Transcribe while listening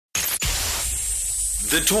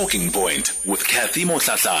The Talking Point with Kathy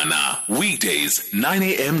Motlatlana. Weekdays, 9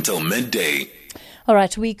 a.m. till midday. All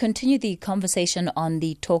right, we continue the conversation on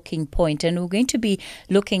the Talking Point, and we're going to be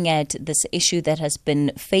looking at this issue that has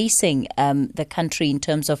been facing the country in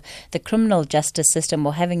terms of the criminal justice system,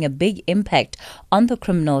 or having a big impact on the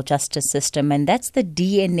criminal justice system, and that's the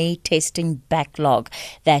DNA testing backlog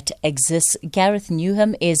that exists. Gareth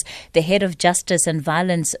Newham is the head of Justice and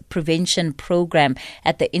Violence Prevention Program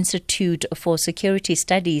at the Institute for Security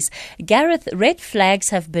Studies. Gareth, red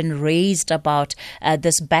flags have been raised about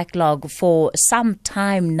this backlog for some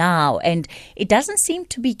time now, and it doesn't seem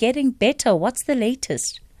to be getting better. What's the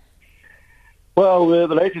latest? Well,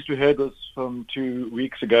 the latest we heard was from 2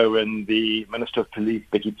 weeks ago when the Minister of Police,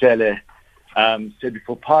 Becky Cele, said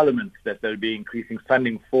before Parliament that there would be increasing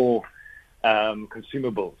funding for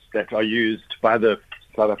consumables that are used by the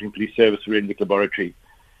South African Police Service Forensic Laboratory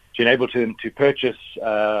to enable them to purchase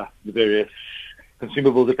the various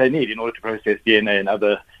consumables that they need in order to process DNA and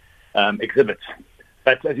other exhibits.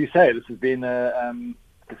 But as you say, this has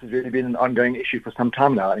really been an ongoing issue for some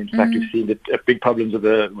time now. And in fact, we've seen big problems with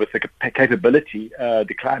the capability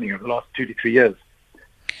declining over the last 2 to 3 years.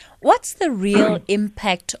 What's the real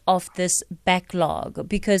impact of this backlog?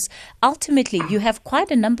 Because ultimately, you have quite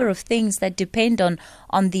a number of things that depend on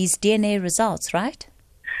these DNA results, right?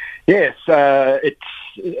 Yes, the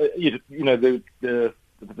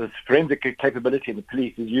forensic capability in the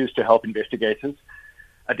police is used to help investigators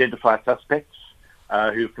identify suspects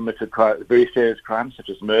who've committed very serious crimes such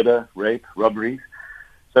as murder, rape, robberies.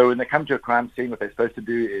 So when they come to a crime scene, what they're supposed to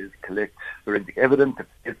do is collect forensic evidence,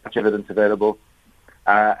 get such evidence available,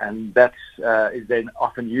 and that is then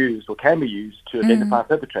often used or can be used to identify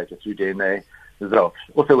perpetrators through DNA results.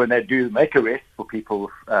 Also, when they do make arrests for people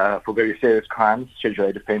for very serious crimes, Schedule A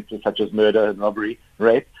offences such as murder and robbery,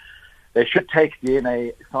 rape, they should take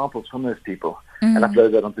DNA samples from those people and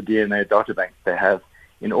upload that onto DNA databanks they have,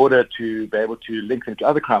 in order to be able to link them to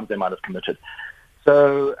other crimes they might have committed.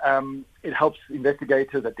 So it helps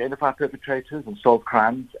investigators identify perpetrators and solve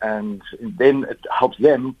crimes, and then it helps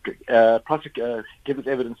them give us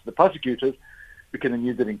evidence to the prosecutors who can then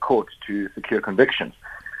use it in court to secure convictions.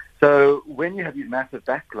 So when you have these massive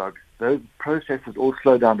backlogs, those processes all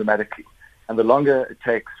slow down dramatically. And the longer it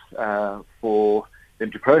takes for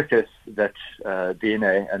them to process that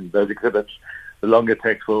DNA and those exhibits, the longer it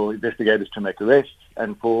takes for investigators to make arrests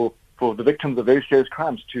and for the victims of very serious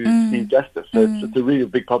crimes to receive justice. So it's a really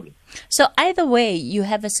big problem. So either way, you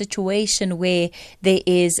have a situation where there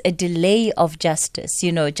is a delay of justice.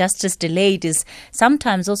 You know, justice delayed is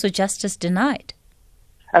sometimes also justice denied.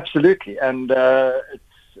 Absolutely. And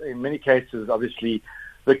it's in many cases, obviously,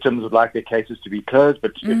 victims would like their cases to be closed,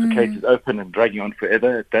 but if the case is open and dragging on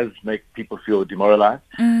forever, it does make people feel demoralized.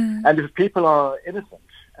 And if people are innocent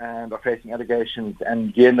and are facing allegations,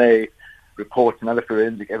 and DNA reports and other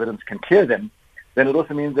forensic evidence can clear them, then it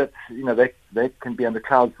also means that they can be under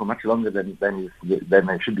clouds for much longer than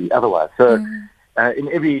they should be otherwise. So in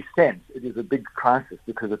every sense, it is a big crisis,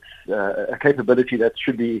 because it's a capability that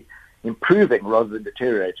should be improving rather than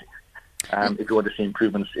deteriorating. If you want to see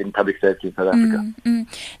improvements in public safety in South Africa.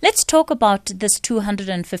 Let's talk about this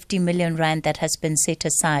 250 million rand that has been set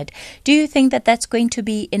aside. Do you think that that's going to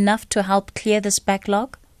be enough to help clear this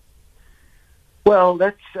backlog? Well,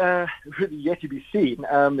 that's really yet to be seen.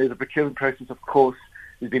 There's a procurement process, of course.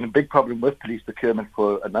 There's been a big problem with police procurement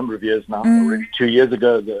for a number of years now. Already 2 years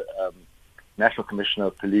ago, the National Commissioner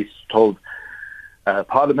of Police told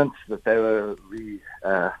Parliament that they were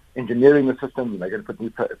engineering the system, and they're going to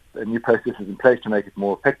put new processes in place to make it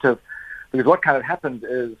more effective. Because what kind of happens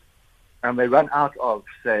is they run out of,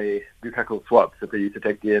 say, buccal swabs that they use to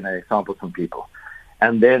take DNA samples from people.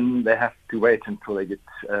 And then they have to wait until they get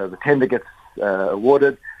the tender gets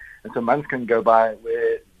awarded. And so months can go by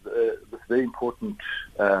where this very important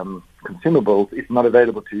consumable is not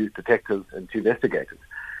available to detectives and to investigators.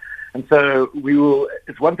 And so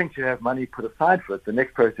it's one thing to have money put aside for it. The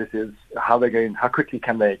next process is how quickly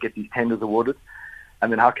can they get these tenders awarded,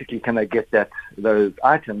 and then how quickly can they get those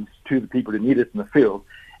items to the people who need it in the field.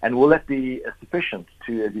 And will that be sufficient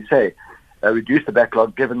to, as you say, reduce the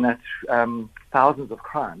backlog, given that thousands of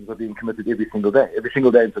crimes are being committed every single day. Every single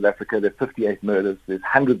day in South Africa, there are 58 murders, there's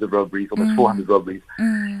hundreds of robberies, almost 400 robberies,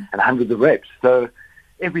 and hundreds of rapes. So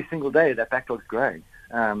every single day, that backlog's growing.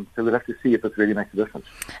 So we'll have to see if it really makes a difference.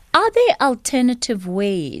 Are there alternative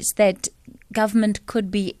ways that government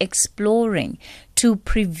could be exploring to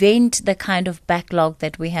prevent the kind of backlog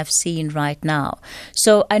that we have seen right now?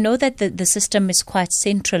 So I know that the system is quite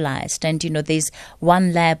centralized, and there's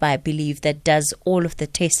one lab, I believe, that does all of the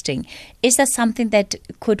testing. Is that something that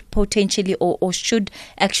could potentially or should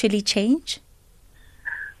actually change?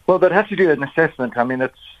 Well, they'd have to do an assessment. I mean,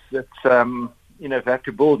 if they have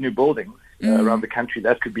to build new buildings around the country,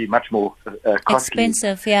 that could be much more costly.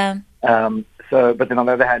 Expensive, yeah. But then on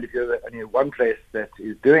the other hand, if you're only one place that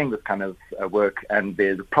is doing this kind of work and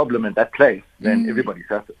there's a problem in that place, then everybody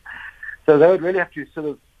suffers. So they would really have to sort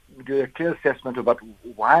of do a clear assessment about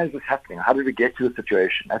why is this happening? How did we get to the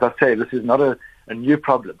situation? As I say, this is not a new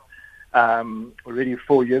problem. Already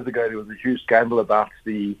 4 years ago, there was a huge scandal about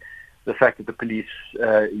the fact that the police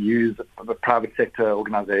use a private sector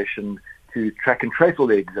organization to track and trace all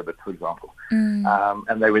the exhibits, for example.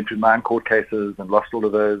 And they went through 9 court cases and lost all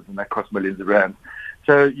of those, and that cost millions of rand.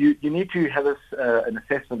 So you need to have an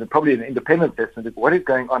assessment, and probably an independent assessment of what is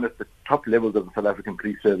going on at the top levels of the South African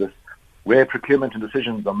Police Service, where procurement and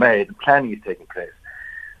decisions are made and planning is taking place,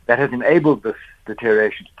 that has enabled this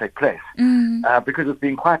deterioration to take place. Because it's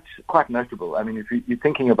been quite notable. I mean, if you're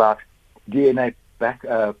thinking about DNA back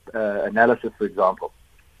analysis, for example,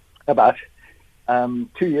 about 2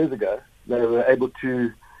 years ago, they were able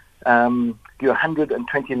to do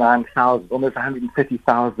 129,000, almost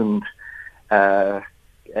 130,000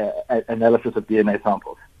 analysis of DNA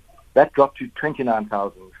samples. That dropped to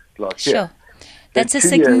 29,000 last year. Sure. That's a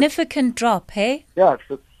significant drop, hey? Yeah,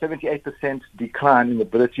 it's a 78% decline in the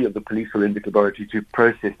ability of the police forensic laboratory to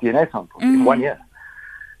process DNA samples in 1 year.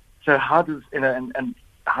 So how does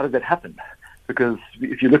that happen? Because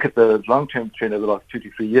if you look at the long-term trend over the last 2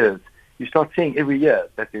 to 3 years, you start seeing every year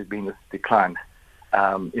that there's been this decline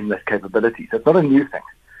in this capability. So it's not a new thing.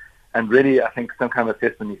 And really, I think some kind of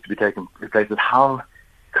assessment needs to be taken place of how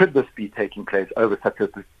could this be taking place over such a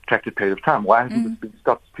protracted period of time? Why hasn't this been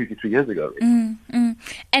stopped 2 to 3 years ago?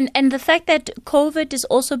 And the fact that COVID is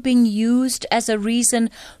also being used as a reason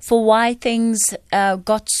for why things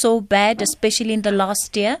got so bad, especially in the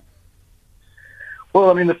last year? Well,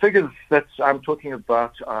 I mean, the figures that I'm talking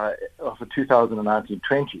about are for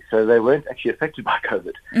 2019-20, so they weren't actually affected by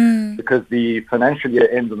COVID because the financial year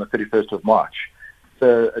ends on the 31st of March.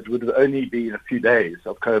 So it would have only been a few days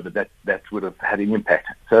of COVID that would have had an impact.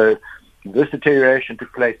 So this deterioration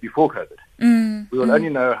took place before COVID. We will only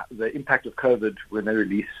know the impact of COVID when they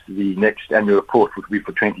release the next annual report, which will be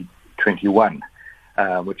for 2021,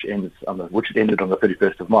 which ended on the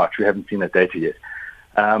 31st of March. We haven't seen that data yet.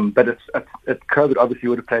 But COVID obviously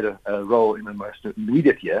would have played a role in the most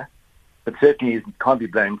immediate year, but certainly it can't be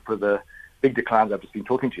blamed for the big declines I've just been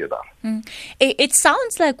talking to you about. It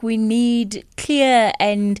sounds like we need clear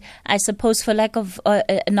and, I suppose, for lack of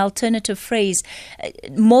an alternative phrase,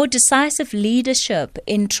 more decisive leadership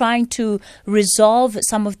in trying to resolve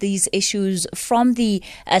some of these issues from the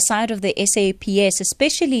side of the SAPS,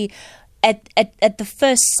 especially at the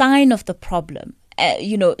first sign of the problem.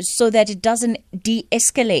 So that it doesn't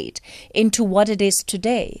de-escalate into what it is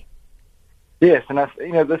today. Yes, and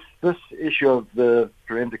this issue of the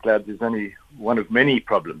forensic labs is only one of many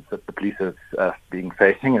problems that the police have been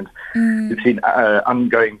facing, and we've seen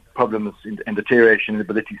ongoing problems and deterioration in the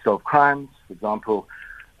ability to solve crimes. For example,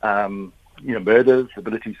 murders, the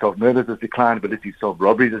ability to solve murders has declined, the ability to solve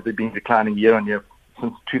robberies has been declining year on year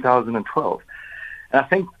since 2012. And I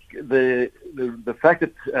think the fact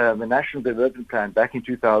that the National Development Plan back in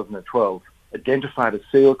 2012 identified a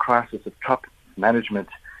serial crisis of top management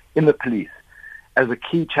in the police as a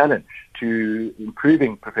key challenge to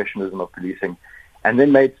improving professionalism of policing, and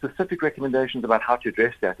then made specific recommendations about how to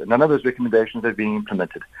address that. And none of those recommendations have been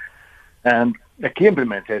implemented. And a key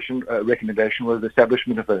recommendation was the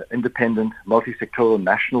establishment of an independent, multi-sectoral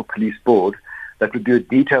national police board that would do a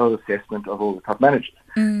detailed assessment of all the top managers.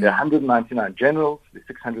 There are 199 generals, there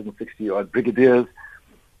are 660-odd brigadiers.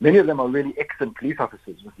 Many of them are really excellent police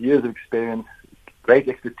officers with years of experience, great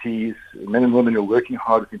expertise, men and women who are working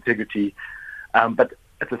hard with integrity. But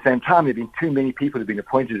at the same time, there have been too many people who have been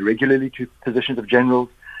appointed regularly to positions of generals.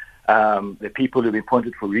 There are people who have been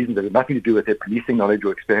appointed for reasons that have nothing to do with their policing knowledge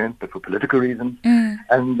or experience, but for political reasons.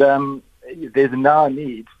 And there's now a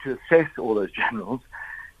need to assess all those generals.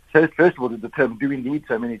 So first of all, to determine, do we need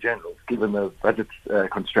so many generals, given the budget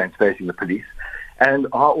constraints facing the police? And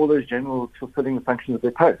are all those generals fulfilling the functions of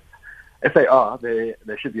their posts? If they are, they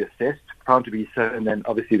should be assessed, found to be so, and then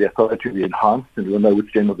obviously their authority will be enhanced, and we'll know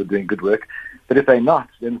which generals are doing good work. But if they're not,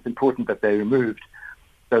 then it's important that they're removed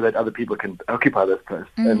so that other people can occupy those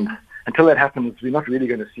posts. And until that happens, we're not really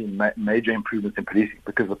going to see major improvements in policing,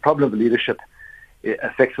 because the problem of leadership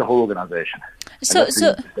affects the whole organization.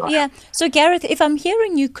 So Gareth, if I'm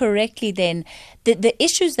hearing you correctly, then the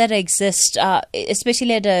issues that exist,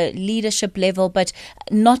 especially at a leadership level, but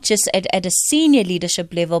not just at a senior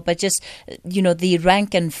leadership level, but just the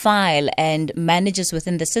rank and file and managers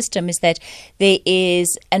within the system, is that there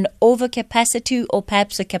is an overcapacity or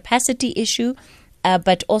perhaps a capacity issue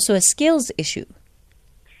but also a skills issue.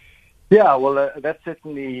 Yeah, well, that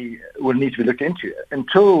certainly will need to be looked into.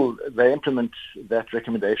 Until they implement that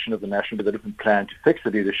recommendation of the National Development Plan to fix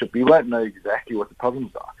the leadership, we won't know exactly what the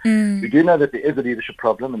problems are. We do know that there is a leadership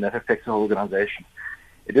problem, and that affects the whole organization.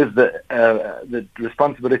 It is the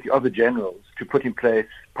responsibility of the generals to put in place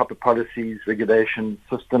proper policies, regulations,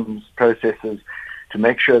 systems, processes to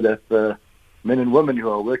make sure that the men and women who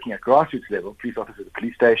are working at grassroots level, police officers at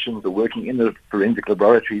police stations, or working in the forensic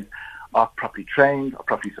laboratories, are properly trained, are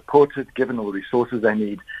properly supported, given all the resources they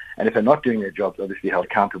need, and if they're not doing their jobs, obviously held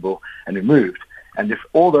accountable and removed. And if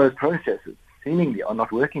all those processes seemingly are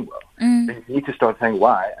not working well, then you need to start saying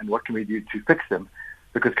why and what can we do to fix them,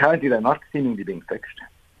 because currently they're not seemingly being fixed.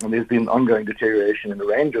 And there's been ongoing deterioration in a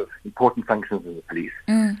range of important functions of the police.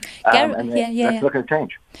 That's not going to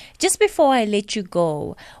change. Just before I let you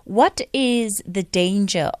go, what is the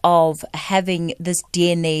danger of having this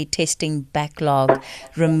DNA testing backlog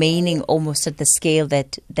remaining almost at the scale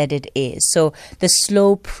that it is? So the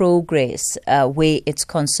slow progress where it's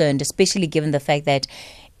concerned, especially given the fact that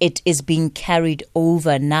it is being carried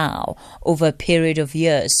over now over a period of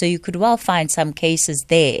years. So you could well find some cases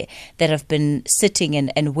there that have been sitting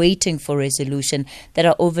and waiting for resolution that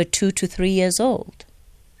are over 2 to 3 years old.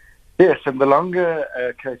 Yes, and the longer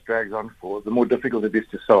a case drags on for, the more difficult it is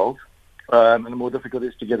to solve, and the more difficult it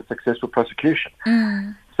is to get a successful prosecution.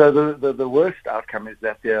 So the worst outcome is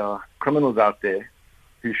that there are criminals out there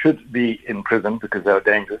who should be in prison because they are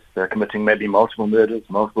dangerous. They're committing maybe multiple murders,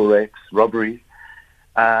 multiple rapes, robberies,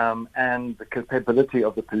 and the capability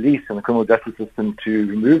of the police and the criminal justice system to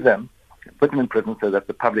remove them, put them in prison so that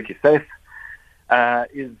the public is safe,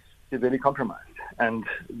 is severely compromised. And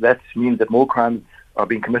that means that more crimes are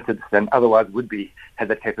being committed than otherwise would be had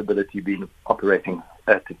that capability been operating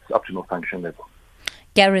at its optimal function level.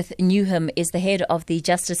 Gareth Newham is the head of the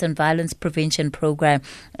Justice and Violence Prevention Program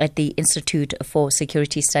at the Institute for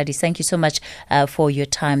Security Studies. Thank you so much for your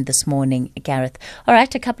time this morning, Gareth. All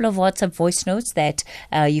right, a couple of WhatsApp voice notes that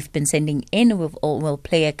you've been sending in. We'll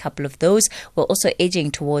play a couple of those. We're also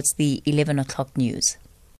edging towards the 11 o'clock news.